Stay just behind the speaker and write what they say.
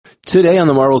Today on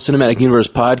the Marvel Cinematic Universe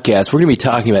podcast, we're going to be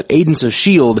talking about Agents of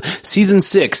S.H.I.E.L.D. Season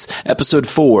 6, Episode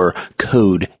 4,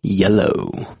 Code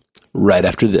Yellow. Right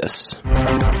after this.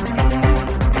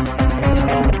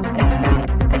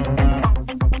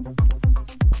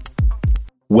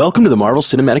 Welcome to the Marvel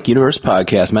Cinematic Universe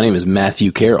podcast. My name is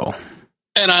Matthew Carroll.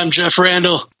 And I'm Jeff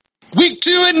Randall. Week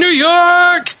 2 in New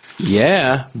York!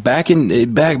 Yeah, back in the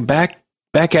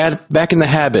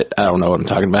habit. I don't know what I'm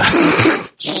talking about.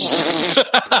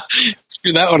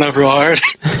 Screw that one up real hard.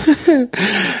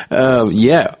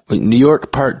 Yeah, New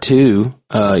York Part 2.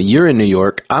 You're in New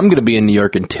York. I'm going to be in New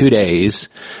York in 2 days.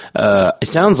 It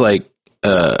sounds like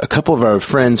a couple of our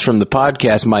friends from the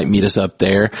podcast might meet us up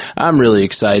there. I'm really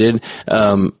excited.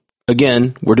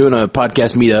 Again, we're doing a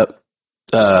podcast meetup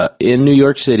in New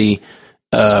York City.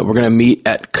 We're going to meet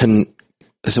at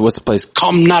so what's the place?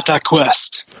 Comnata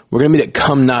Quest. We're going to meet at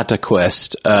Comnata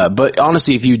Quest. But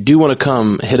honestly, if you do want to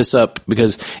come, hit us up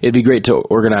because it'd be great to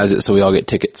organize it so we all get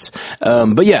tickets.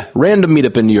 But yeah, random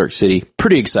meetup in New York City.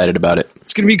 Pretty excited about it.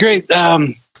 It's going to be great.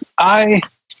 I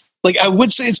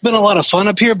would say it's been a lot of fun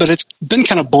up here, but it's been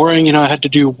kind of boring. You know, I had to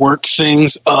do work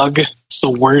things. Ugh, it's the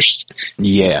worst.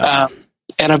 Yeah.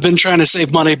 And I've been trying to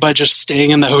save money by just staying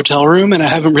in the hotel room, and I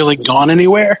haven't really gone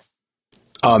anywhere.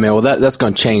 Oh man, well that's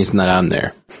going to change now that I'm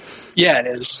there. Yeah, it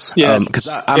is. Yeah,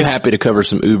 because I'm happy to cover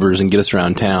some Ubers and get us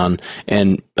around town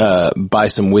and buy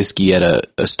some whiskey at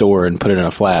a store and put it in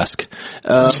a flask.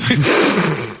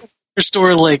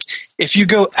 Store, like if you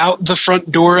go out the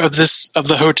front door of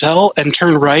the hotel and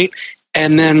turn right,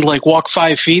 and then like walk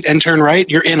 5 feet and turn right,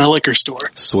 you're in a liquor store.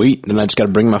 Sweet. Then I just got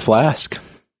to bring my flask.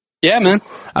 Yeah, man.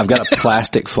 I've got a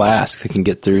plastic flask that can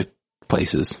get through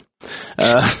places.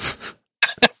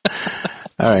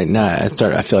 All right, now I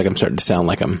feel like I'm starting to sound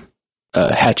like I'm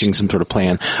hatching some sort of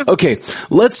plan. Okay,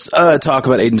 let's talk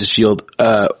about Agents of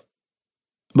S.H.I.E.L.D.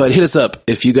 But hit us up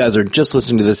if you guys are just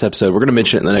listening to this episode. We're going to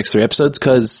mention it in the next 3 episodes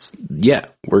because, yeah,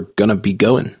 we're going to be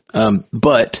going.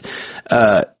 But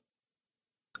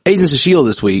Agents of S.H.I.E.L.D.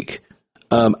 this week,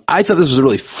 I thought this was a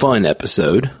really fun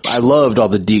episode. I loved all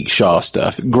the Deke Shaw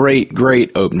stuff. Great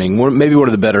opening. Maybe one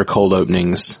of the better cold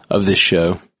openings of this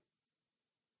show.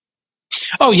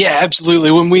 Oh yeah,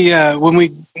 absolutely. When we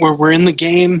were in the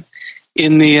game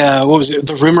in the what was it?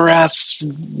 The Rimarath's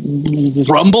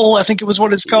Rumble, I think it was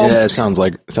what it's called. Yeah, it sounds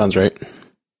right.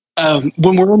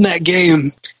 When we're in that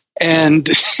game and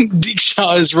Deke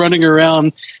Shaw is running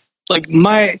around, like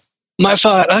my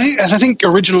thought, I think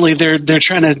originally they're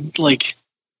trying to like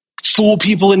fool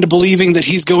people into believing that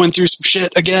he's going through some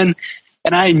shit again,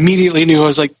 and I immediately knew, I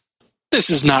was like, this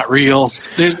is not real.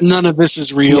 None of this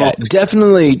is real. Yeah,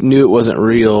 definitely knew it wasn't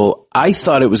real. I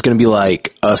thought it was going to be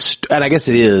like and I guess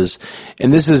it is.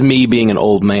 And this is me being an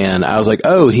old man. I was like,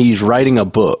 oh, he's writing a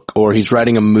book or he's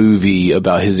writing a movie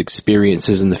about his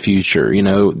experiences in the future. You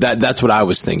know, that's what I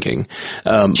was thinking.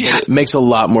 But it makes a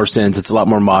lot more sense. It's a lot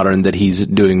more modern that he's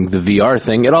doing the VR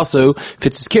thing. It also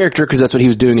fits his character because that's what he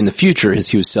was doing in the future, is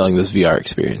he was selling those VR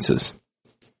experiences.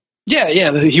 Yeah.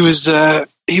 He was a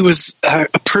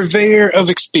purveyor of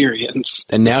experience.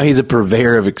 And now he's a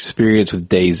purveyor of experience with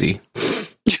Daisy.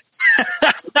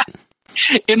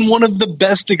 In one of the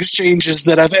best exchanges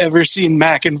that I've ever seen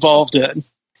Mac involved in.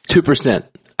 2%.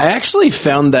 I actually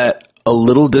found that a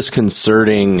little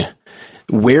disconcerting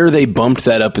where they bumped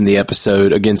that up in the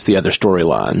episode against the other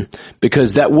storyline,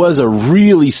 because that was a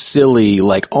really silly,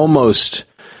 like almost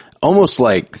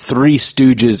like Three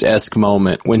Stooges-esque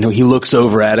moment when he looks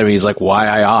over at him. He's like, why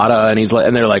I oughta? And he's like,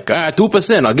 and they're like,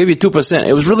 2%. I'll give you 2%.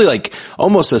 It was really like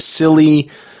almost a silly,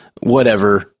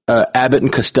 whatever, Abbott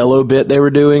and Costello bit they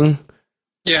were doing.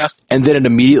 Yeah. And then it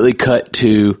immediately cut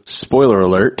to, spoiler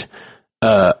alert,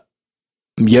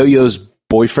 Yo-Yo's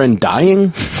boyfriend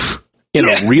dying in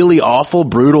a really awful,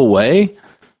 brutal way.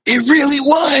 It really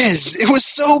was. It was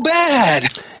so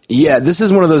bad. Yeah, this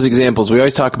is one of those examples. We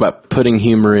always talk about putting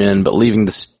humor in, but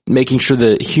making sure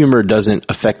the humor doesn't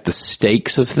affect the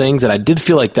stakes of things. And I did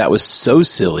feel like that was so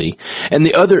silly. And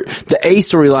the A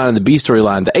storyline and the B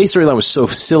storyline, the A storyline was so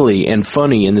silly and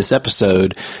funny in this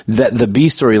episode that the B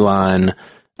storyline,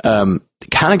 kind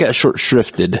of got short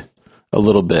shrifted a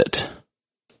little bit.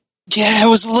 Yeah, it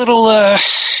was a little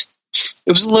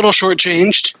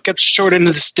shortchanged. Got the short end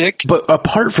of the stick. But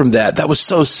apart from that was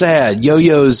so sad.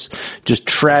 Yo-Yo's just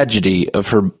tragedy of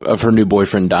her new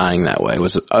boyfriend dying that way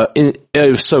was it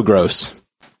was so gross.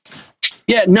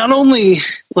 Yeah, not only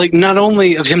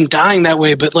of him dying that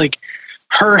way, but like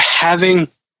her having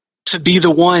to be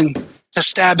the one to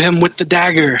stab him with the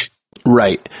dagger.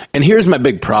 Right. And here's my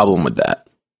big problem with that.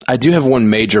 I do have one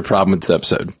major problem with this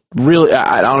episode. Really,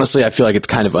 honestly, I feel like it's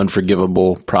kind of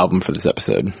unforgivable problem for this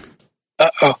episode.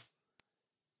 Uh-oh.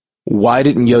 why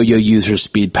didn't Yo-Yo use her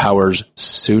speed powers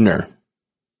sooner?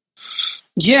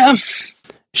 Yeah.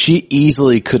 She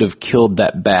easily could have killed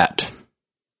that bat.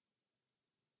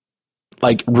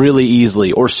 Like, really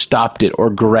easily, or stopped it, or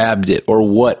grabbed it, or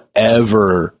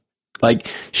whatever. Like,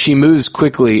 she moves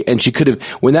quickly, and she could have,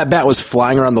 when that bat was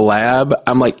flying around the lab,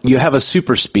 I'm like, you have a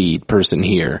super speed person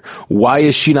here. Why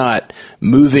is she not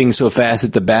moving so fast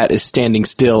that the bat is standing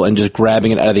still and just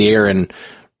grabbing it out of the air and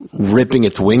ripping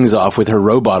its wings off with her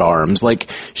robot arms? Like,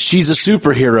 she's a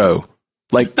superhero.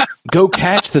 Like, go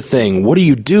catch the thing. What are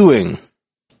you doing?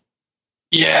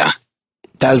 Yeah.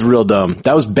 That was real dumb.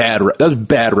 That was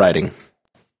bad writing.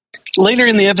 Later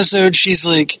in the episode, she's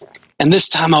like, and this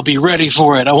time I'll be ready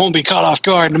for it. I won't be caught off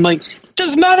guard. And I'm like, it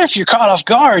doesn't matter if you're caught off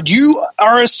guard. You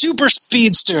are a super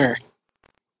speedster.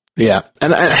 Yeah.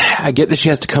 And I get that she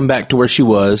has to come back to where she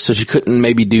was, so she couldn't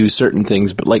maybe do certain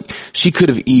things, but like, she could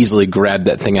have easily grabbed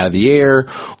that thing out of the air,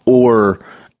 or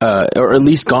at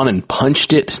least gone and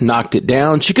punched it, knocked it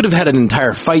down. She could have had an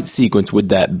entire fight sequence with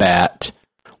that bat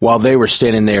while they were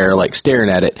standing there, like, staring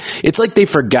at it. It's like they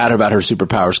forgot about her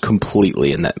superpowers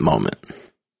completely in that moment.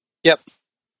 Yep.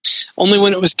 Only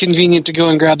when it was convenient to go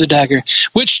and grab the dagger.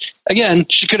 Which, again,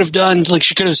 she could have done. Like,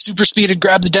 she could have super speeded,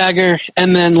 grabbed the dagger,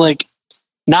 and then, like,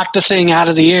 knocked the thing out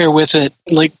of the air with it,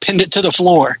 like, pinned it to the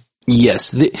floor.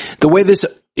 Yes. The way this,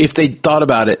 if they thought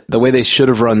about it, the way they should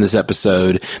have run this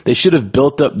episode, they should have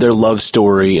built up their love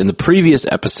story in the previous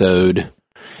episode,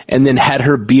 and then had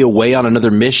her be away on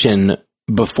another mission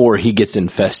before he gets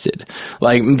infested.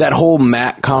 Like, that whole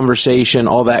Matt conversation,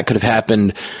 all that could have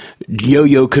happened.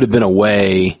 Yo-Yo could have been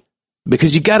away,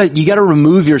 because you gotta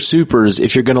remove your supers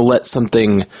if you're gonna let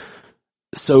something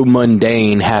so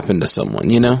mundane happen to someone,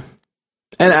 you know?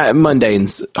 And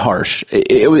mundane's harsh.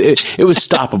 It was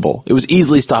stoppable. It was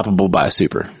easily stoppable by a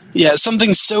super. Yeah,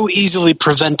 something so easily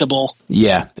preventable.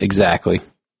 Yeah, exactly.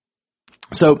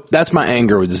 So that's my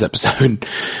anger with this episode.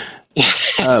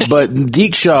 But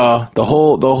Deke Shaw, the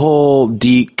whole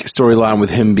Deke storyline with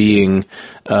him being,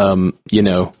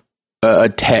 a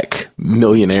tech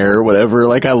millionaire or whatever.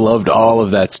 Like, I loved all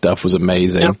of that stuff. Was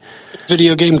amazing. Yep.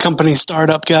 Video game company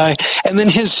startup guy. And then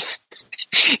his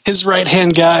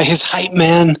right-hand guy, his hype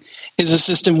man, his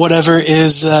assistant, whatever,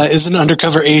 is an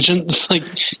undercover agent. It's like,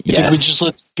 you think we just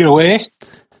let it get away?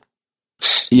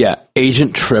 Yeah.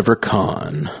 Agent Trevor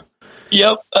Kahn.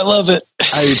 Yep, I love it.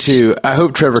 I do too. I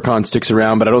hope Trevor Kahn sticks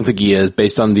around, but I don't think he is,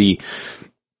 based on the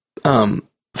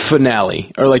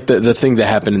finale, or like the thing that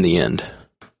happened in the end.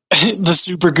 The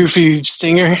super goofy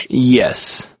stinger?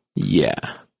 Yes. Yeah.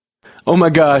 Oh my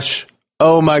gosh.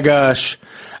 The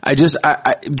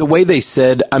way they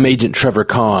said, I'm Agent Trevor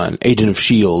Kahn, Agent of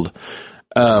S.H.I.E.L.D.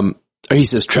 Or he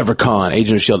says Trevor Kahn,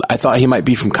 Agent of S.H.I.E.L.D. I thought he might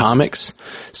be from comics,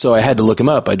 so I had to look him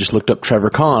up. I just looked up Trevor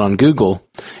Kahn on Google,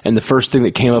 and the first thing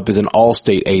that came up is an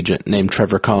Allstate agent named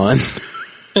Trevor Kahn.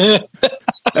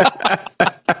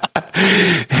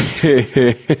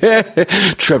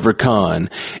 Trevor Kahn,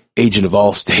 Agent of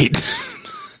Allstate.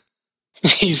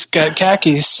 He's got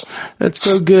khakis. That's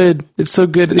so good. It's so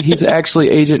good that he's actually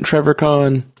Agent Trevor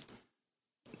Kahn.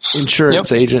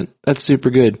 Insurance agent. That's super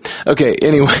good. Okay,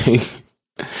 anyway.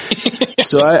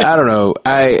 So I don't know.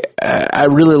 I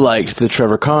really liked the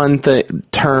Trevor Kahn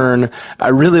turn. I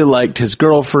really liked his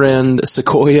girlfriend,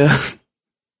 Sequoia.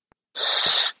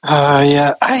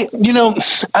 Yeah.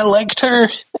 I liked her,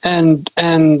 and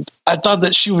I thought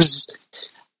that she was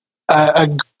a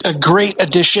great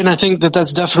addition. I think that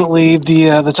that's definitely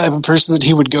the type of person that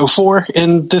he would go for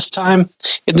in this time,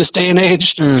 in this day and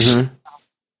age. Mm-hmm.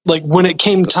 Like, when it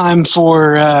came time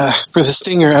for the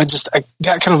stinger, I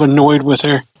got kind of annoyed with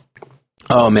her.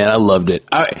 Oh man, I loved it.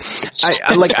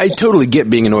 I totally get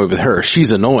being annoyed with her.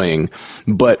 She's annoying,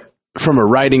 but from a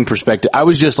writing perspective, I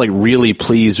was just like really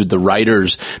pleased with the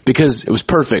writers, because it was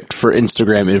perfect for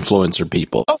Instagram influencer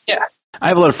people. Oh yeah. I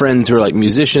have a lot of friends who are like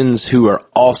musicians who are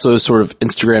also sort of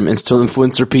Instagram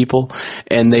influencer people,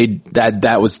 and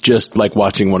that was just like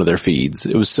watching one of their feeds.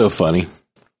 It was so funny.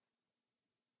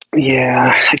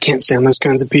 Yeah, I can't stand those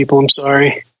kinds of people. I'm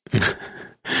sorry.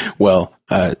 Well,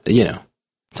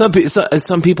 some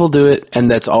people do it,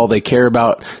 and that's all they care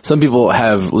about. Some people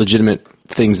have legitimate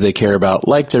things they care about,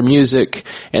 like their music,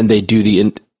 and they do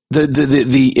the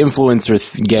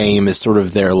influencer game is sort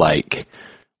of their like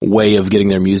way of getting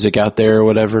their music out there or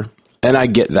whatever. And I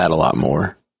get that a lot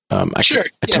more. I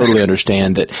totally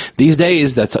understand that these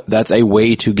days that's a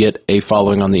way to get a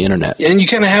following on the internet. And you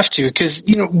kind of have to, because,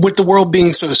 with the world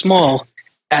being so small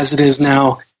as it is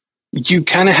now, you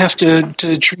kind of have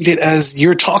to treat it as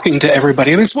you're talking to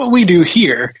everybody. I mean, it's what we do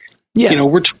here. Yeah.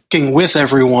 We're talking with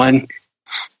everyone.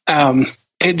 And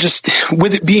it just,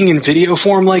 with it being in video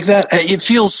form like that, it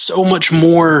feels so much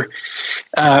more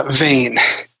vain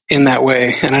in that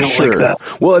way, and I don't like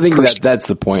that. Well, I think that's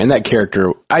the point. And that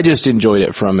character, I just enjoyed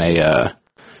it from a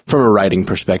writing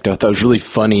perspective. I thought it was really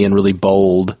funny and really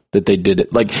bold that they did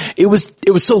it. Like, it was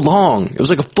so long. It was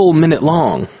like a full minute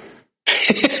long.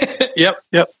 Yep.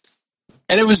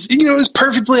 And it was, it was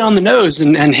perfectly on the nose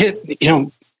and hit,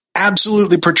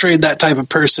 absolutely portrayed that type of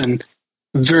person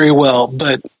very well.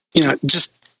 But,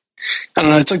 just, I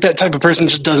don't know, it's like that type of person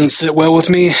just doesn't sit well with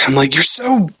me. I'm like, you're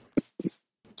so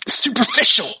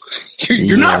superficial.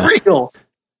 You're not real.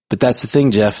 But that's the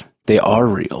thing, Jeff. They are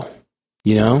real,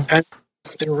 They're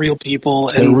real people.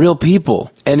 They're real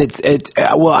people. And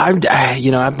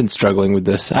I've been struggling with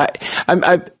this.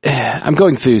 I'm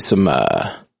going through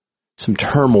some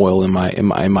turmoil in my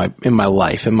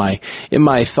life, in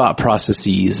my thought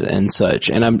processes and such.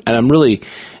 And I'm really,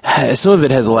 some of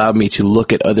it has allowed me to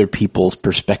look at other people's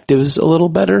perspectives a little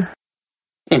better.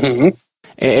 Mm-hmm.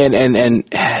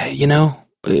 And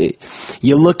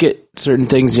you look at certain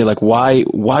things and you're like,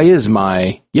 why is you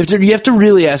have to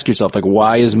really ask yourself, like,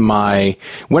 why is when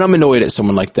I'm annoyed at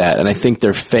someone like that and I think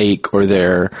they're fake or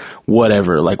they're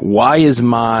whatever, like, why is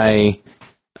my,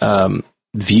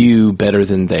 view better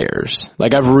than theirs?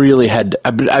 Like, I've really had,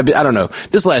 I don't know,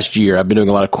 this last year I've been doing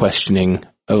a lot of questioning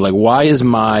of, like, why is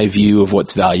my view of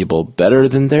what's valuable better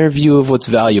than their view of what's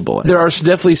valuable? There are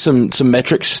definitely some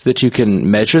metrics that you can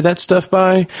measure that stuff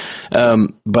by.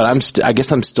 But I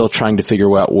guess I'm still trying to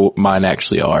figure out what mine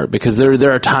actually are, because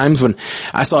there are times when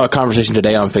I saw a conversation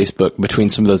today on Facebook between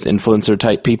some of those influencer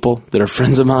type people that are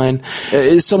friends of mine.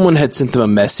 Someone had sent them a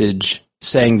message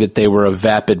saying that they were a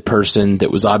vapid person that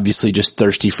was obviously just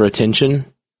thirsty for attention.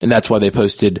 And that's why they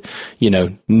posted,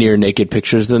 near naked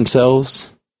pictures of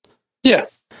themselves. Yeah.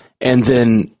 And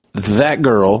then that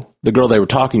girl, the girl they were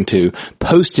talking to,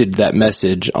 posted that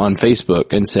message on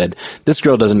Facebook and said, "This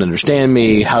girl doesn't understand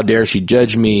me. How dare she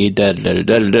judge me?" Da, da, da,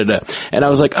 da, da, da. And I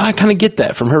was like, I kind of get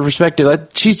that from her perspective.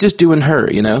 She's just doing her,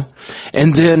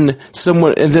 And then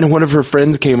one of her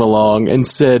friends came along and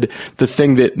said the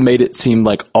thing that made it seem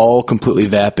like all completely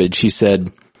vapid. She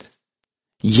said,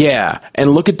 "Yeah,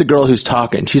 and look at the girl who's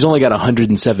talking. She's only got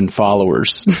 107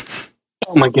 followers."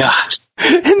 Oh my God.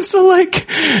 And so, like,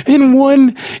 in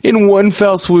one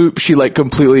fell swoop, she, like,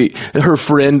 completely, her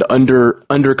friend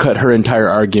undercut her entire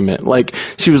argument. Like,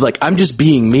 she was like, "I'm just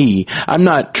being me. I'm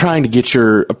not trying to get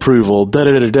your approval, da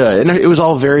da da da." And it was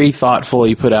all very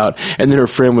thoughtfully put out. And then her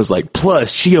friend was like,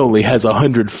 "Plus, she only has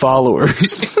 100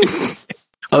 followers."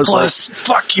 Plus,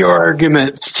 fuck your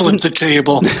argument. Flip the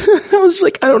table. I was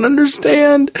like, I don't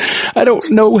understand. I don't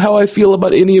know how I feel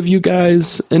about any of you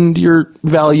guys and your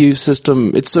value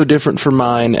system. It's so different from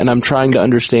mine, and I'm trying to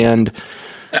understand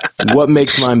what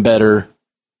makes mine better.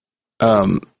 I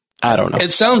don't know.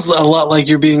 It sounds a lot like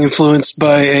you're being influenced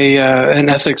by an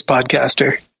ethics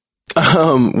podcaster.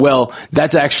 Well,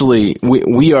 that's actually,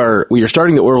 we are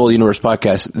starting the Orville Universe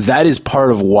podcast. That is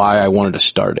part of why I wanted to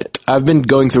start it. I've been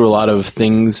going through a lot of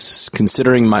things,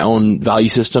 considering my own value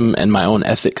system and my own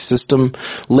ethics system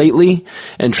lately,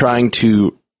 and trying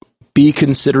to be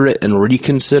considerate and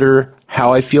reconsider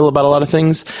how I feel about a lot of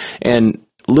things. And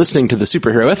listening to the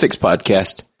Superhero Ethics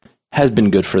podcast has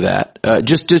been good for that.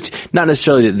 Just not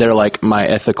necessarily that they're like my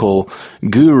ethical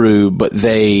guru, but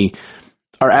they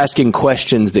are asking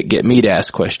questions that get me to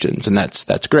ask questions, and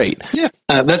that's great. Yeah,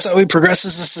 that's how we progress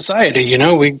as a society.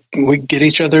 We get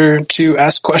each other to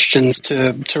ask questions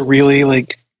to really,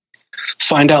 like,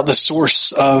 find out the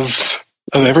source of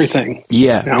everything.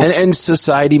 Yeah, and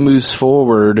society moves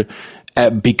forward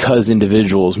because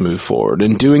individuals move forward,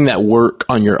 and doing that work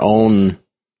on your own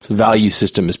value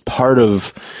system is part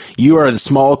of, you are the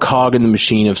small cog in the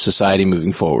machine of society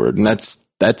moving forward, and that's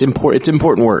important. It's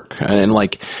important work. And,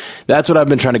 like, that's what I've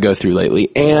been trying to go through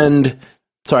lately. And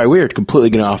sorry, we're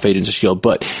completely getting off Agents of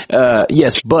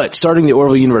S.H.I.E.L.D. But starting the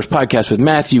Orville Universe podcast with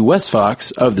Matthew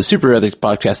Westfox of the Super Ethics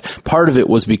podcast, part of it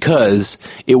was because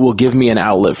it will give me an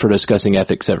outlet for discussing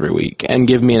ethics every week, and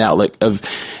give me an outlet of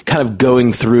kind of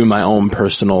going through my own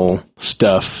personal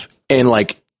stuff and,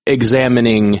 like,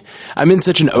 examining. I'm in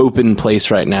such an open place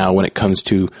right now when it comes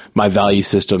to my value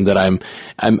system that I'm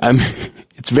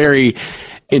it's very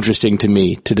interesting to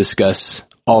me to discuss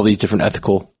all these different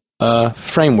ethical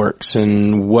frameworks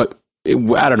and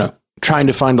I don't know, trying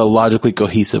to find a logically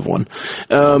cohesive one.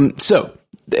 So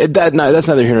that's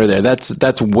neither here nor there.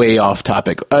 That's way off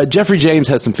topic. Jeffrey James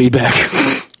has some feedback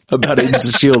about Agents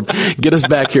of S.H.I.E.L.D. Get us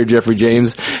back here, Jeffrey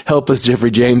James. Help us,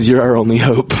 Jeffrey James. You're our only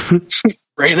hope.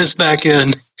 Rein us back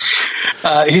in.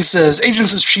 He says,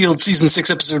 Agents of S.H.I.E.L.D. Season 6,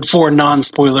 Episode 4,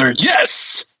 non-spoiler.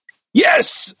 Yes!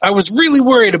 Yes, I was really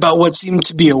worried about what seemed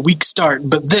to be a weak start,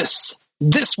 but this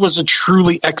was a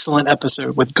truly excellent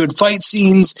episode with good fight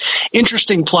scenes,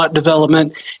 interesting plot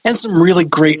development, and some really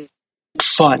great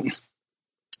fun.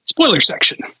 Spoiler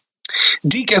section.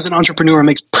 Deke as an entrepreneur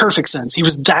makes perfect sense. He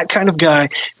was that kind of guy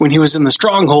when he was in the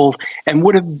Stronghold and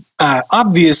would have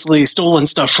obviously stolen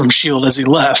stuff from S.H.I.E.L.D. as he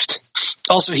left.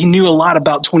 Also, he knew a lot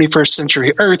about 21st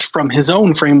century Earth from his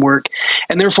own framework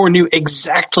and therefore knew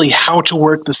exactly how to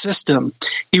work the system.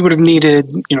 He would have needed,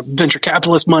 venture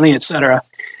capitalist money, etc.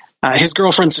 His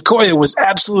girlfriend Sequoia was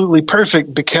absolutely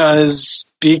perfect because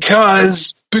you look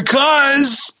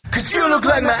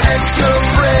like my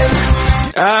ex-girlfriend.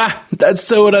 That's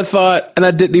so what I thought, and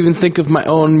I didn't even think of my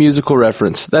own musical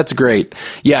reference. That's great.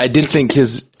 Yeah, I did think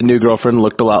his new girlfriend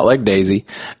looked a lot like Daisy.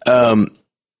 And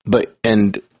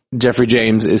Jeffrey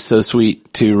James is so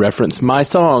sweet to reference my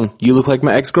song, You Look Like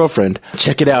My Ex-Girlfriend.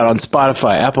 Check it out on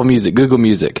Spotify, Apple Music, Google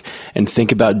Music, and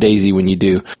think about Daisy when you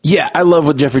do. Yeah, I love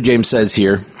what Jeffrey James says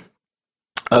here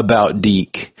about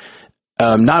Deke.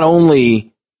 Not only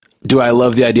do I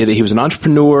love the idea that he was an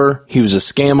entrepreneur, he was a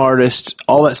scam artist,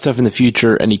 all that stuff in the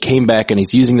future, and he came back and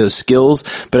he's using those skills,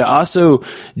 but I also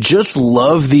just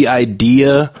love the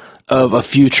idea of a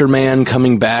future man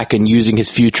coming back and using his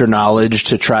future knowledge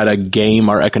to try to game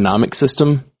our economic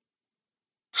system.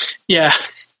 Yeah.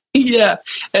 Yeah.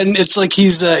 And it's like he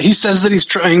says that he's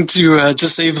trying to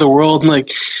save the world and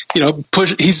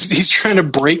he's trying to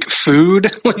break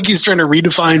food, like he's trying to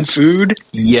redefine food.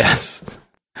 Yes.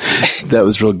 That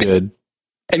was real good.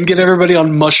 And get everybody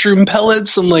on mushroom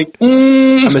pellets. I'm like,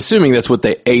 I'm assuming that's what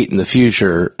they ate in the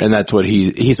future, and that's what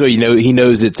he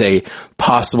knows it's a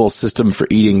possible system for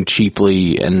eating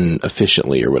cheaply and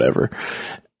efficiently or whatever.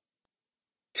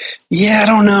 Yeah, I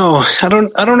don't know. I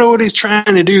don't know what he's trying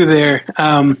to do there.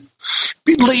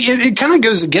 It kind of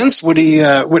goes against what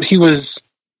he was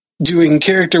doing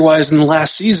character wise in the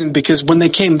last season, because when they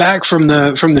came back from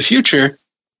the future,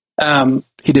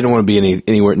 he didn't want to be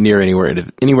anywhere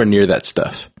near that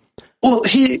stuff. Well,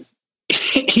 he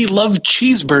loved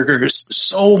cheeseburgers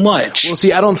so much. Well,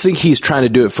 see, I don't think he's trying to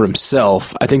do it for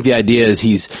himself. I think the idea is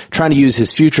he's trying to use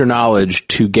his future knowledge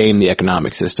to game the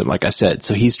economic system, like I said.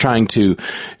 So he's trying to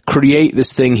create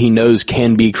this thing he knows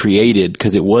can be created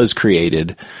because it was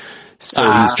created. So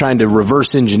he's trying to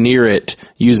reverse engineer it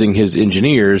using his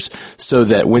engineers so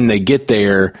that when they get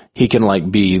there, he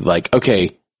can be like,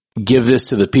 okay, give this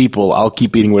to the people. I'll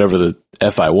keep eating whatever the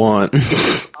F I want.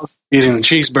 Eating the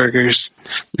cheeseburgers.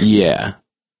 Yeah.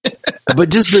 But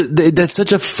just that's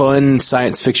such a fun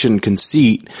science fiction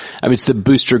conceit. I mean, it's the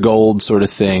Booster Gold sort of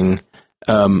thing,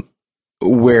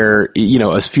 where,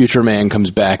 a future man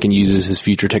comes back and uses his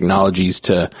future technologies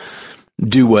to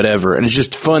do whatever. And it's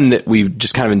just fun that we've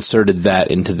just kind of inserted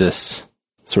that into this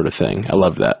sort of thing. I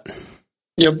love that.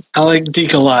 Yep. I like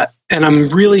Deke a lot. And I'm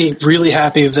really, really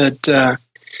happy that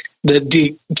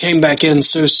Deke came back in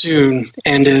so soon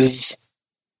and is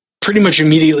pretty much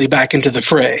immediately back into the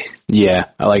fray. Yeah,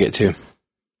 I like it too.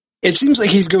 It seems like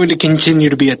he's going to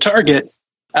continue to be a target,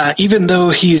 even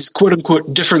though he's quote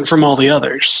unquote different from all the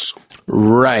others.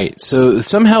 Right. So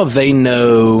somehow they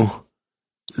know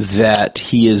that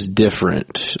he is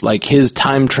different. Like his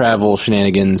time travel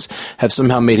shenanigans have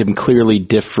somehow made him clearly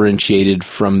differentiated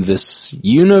from this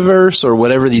universe or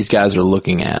whatever these guys are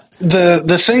looking at.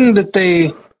 The thing that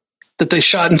they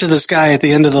shot into the sky at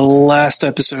the end of the last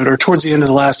episode, or towards the end of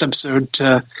the last episode,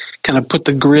 to kind of put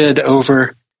the grid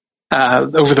over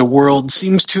the world,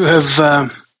 seems to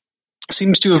have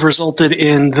resulted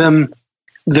in them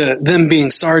being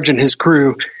Sarge and his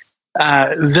crew,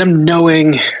 them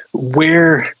knowing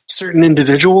where certain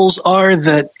individuals are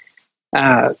that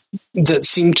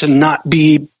seem to not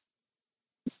be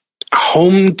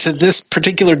home to this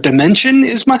particular dimension,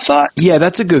 is my thought. Yeah,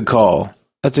 that's a good call.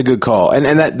 That's a good call.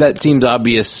 And that seems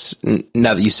obvious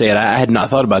now that you say it. I had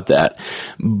not thought about that.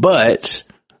 But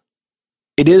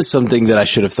it is something that I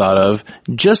should have thought of.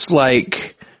 Just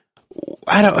like,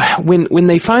 when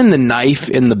they find the knife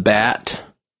in the bat,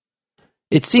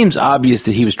 it seems obvious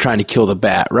that he was trying to kill the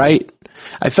bat, right?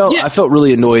 I felt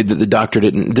really annoyed that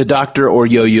the doctor or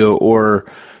Yo-Yo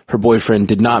or her boyfriend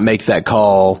did not make that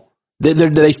call.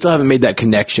 They still haven't made that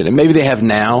connection. And maybe they have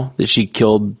now that she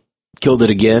killed it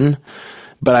again.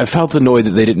 But I felt annoyed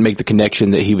that they didn't make the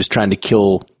connection that he was trying to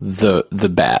kill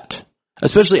the bat,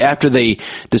 especially after they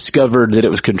discovered that it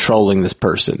was controlling this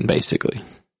person, basically.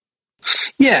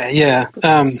 Yeah.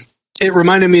 It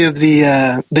reminded me of the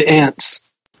ants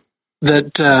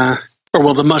that,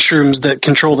 the mushrooms that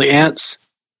control the ants.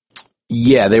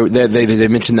 Yeah, they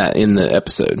mentioned that in the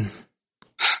episode.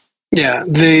 Yeah,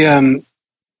 they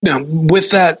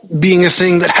with that being a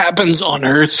thing that happens on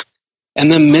Earth.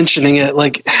 and them mentioning it.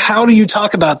 Like, how do you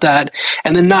talk about that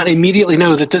and then not immediately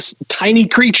know that this tiny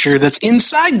creature that's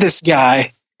inside this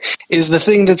guy is the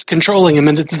thing that's controlling him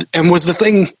and was the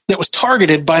thing that was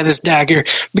targeted by this dagger,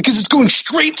 because it's going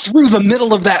straight through the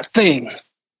middle of that thing.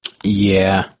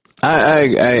 Yeah, I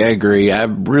agree.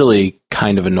 I'm really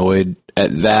kind of annoyed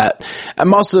at that.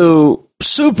 I'm also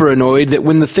super annoyed that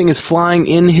when the thing is flying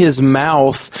in his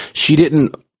mouth, she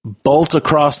didn't bolt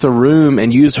across the room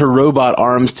and use her robot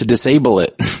arms to disable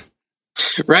it.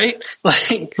 Right?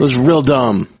 Like, it was real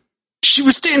dumb. She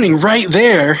was standing right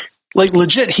there. Like,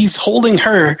 legit, he's holding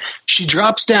her. She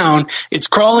drops down. It's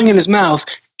crawling in his mouth.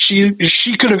 She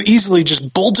could have easily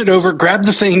just bolted over, grabbed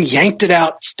the thing, yanked it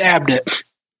out, stabbed it.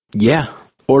 Yeah.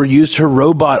 Or used her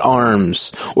robot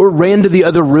arms. Or ran to the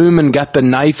other room and got the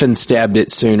knife and stabbed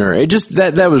it sooner. It just,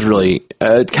 that was really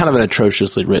kind of an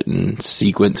atrociously written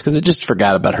sequence, because it just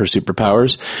forgot about her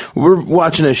superpowers. We're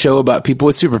watching a show about people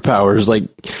with superpowers. Like,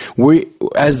 we,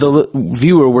 as the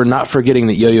viewer, we're not forgetting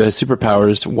that Yo-Yo has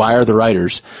superpowers. Why are the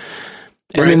writers?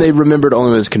 And then they remembered only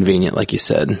when it was convenient, like you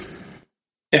said.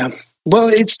 Yeah. Well,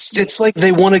 it's like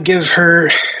they want to give her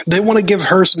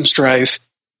some strife,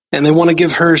 and they want to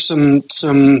give her some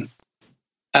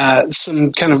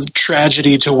kind of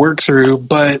tragedy to work through,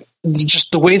 but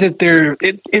just the way that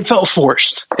it felt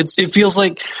forced. It feels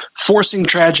like forcing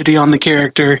tragedy on the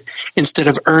character instead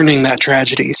of earning that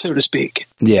tragedy, so to speak.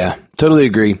 Yeah, totally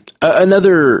agree.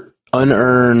 Another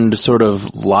unearned sort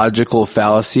of logical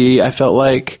fallacy, I felt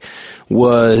like,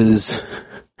 was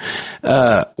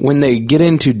when they get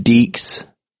into Deke's,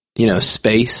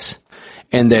 space,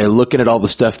 and they're looking at all the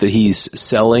stuff that he's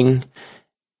selling,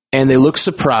 and they look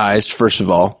surprised, first of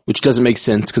all, which doesn't make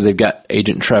sense because they've got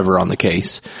Agent Trevor on the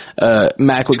case.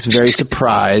 Mac looks very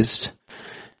surprised.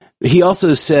 He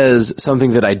also says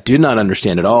something that I do not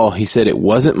understand at all. He said, "It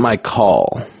wasn't my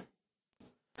call."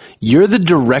 You're the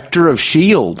director of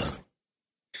S.H.I.E.L.D.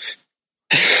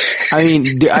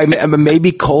 I mean,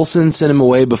 maybe Coulson sent him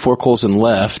away before Coulson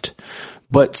left,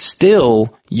 but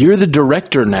still, you're the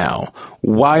director now.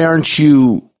 Why aren't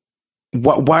you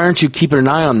keeping an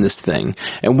eye on this thing?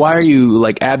 And why are you,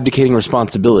 like, abdicating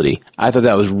responsibility? I thought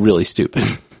that was really stupid.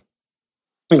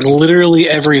 Like, literally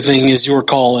everything is your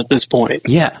call at this point.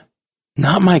 Yeah.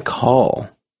 Not my call.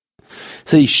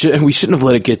 So we shouldn't have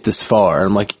let it get this far.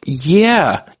 I'm like,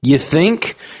 yeah, you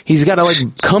think? He's got a,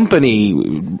 like,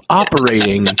 company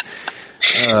operating.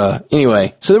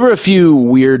 Anyway, so there were a few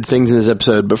weird things in this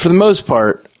episode, but for the most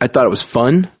part, I thought it was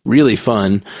fun, really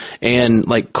fun, and,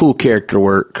 like, cool character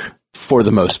work for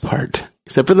the most part.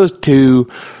 Except for those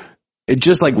two,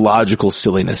 just, like, logical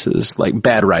sillinesses, like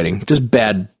bad writing, just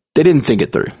bad. They didn't think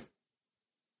it through.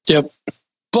 Yep.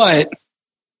 But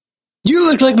you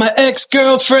look like my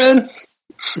ex-girlfriend.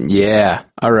 Yeah.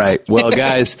 All right. Well,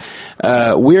 guys,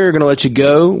 we're going to let you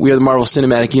go. We are the Marvel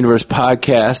Cinematic Universe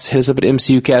podcast. Hit us up at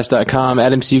mcucast.com,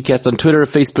 at mcucast on Twitter,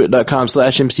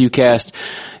 facebook.com/mcucast,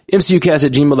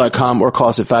 mcucast@gmail.com, or call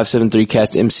us at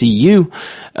 573-CAST-MCU.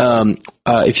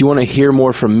 If you want to hear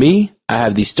more from me, I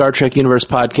have the Star Trek Universe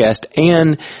podcast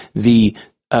and the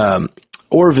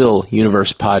Orville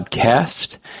Universe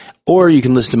podcast, or you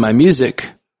can listen to my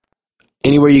music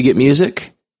anywhere you get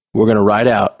music. We're going to ride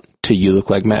out to You Look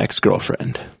Like My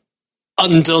Ex-Girlfriend.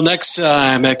 Until next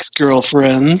time,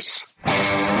 ex-girlfriends.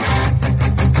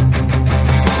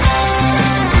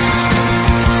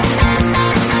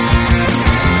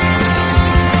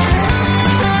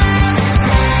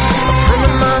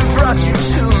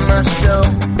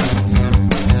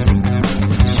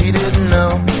 She didn't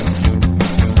know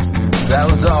that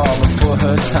was all before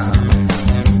her time.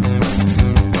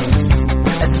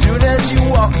 As soon as you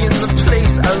walk in the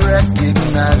place, I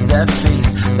recognize that face,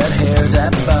 that hair,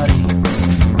 that body.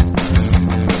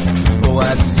 Oh,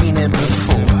 I'd seen it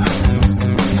before.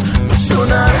 But you're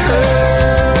not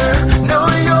her. No,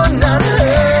 you're not her.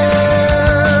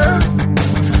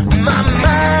 My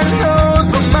mind knows,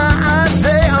 but my eyes,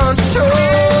 they aren't sure.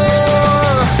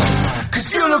 'Cause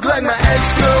you look like my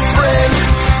ex-girlfriend.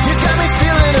 You got me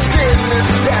feeling a bit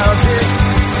nostalgic.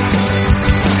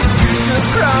 You should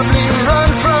probably run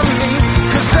from me,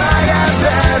 'cause I got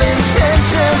bad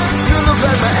intentions. You look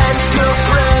like my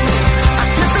ex-girlfriend. I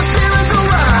guess I'm feeling the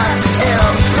right, and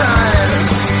I'm trying.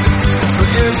 But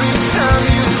every time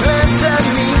you glance at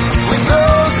me with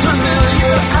those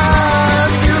familiar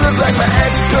eyes, you look like my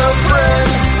ex-girlfriend.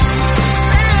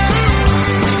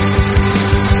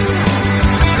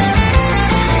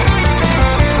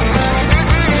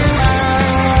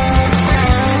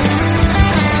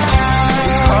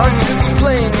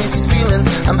 Explain these feelings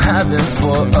I'm having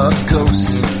for a ghost.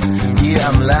 Yeah,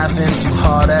 I'm laughing too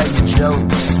hard at your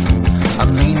jokes.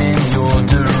 I'm leaning your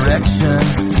direction,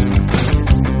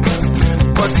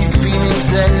 but these feelings,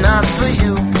 they're not for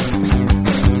you.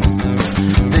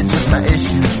 They're just my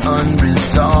issues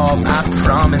unresolved. I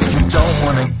promise we don't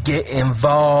wanna get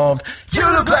involved. You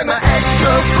look like my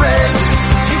ex-girlfriend.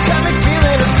 You got me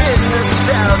feeling a bit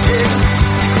nostalgic.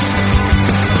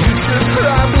 You should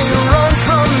probably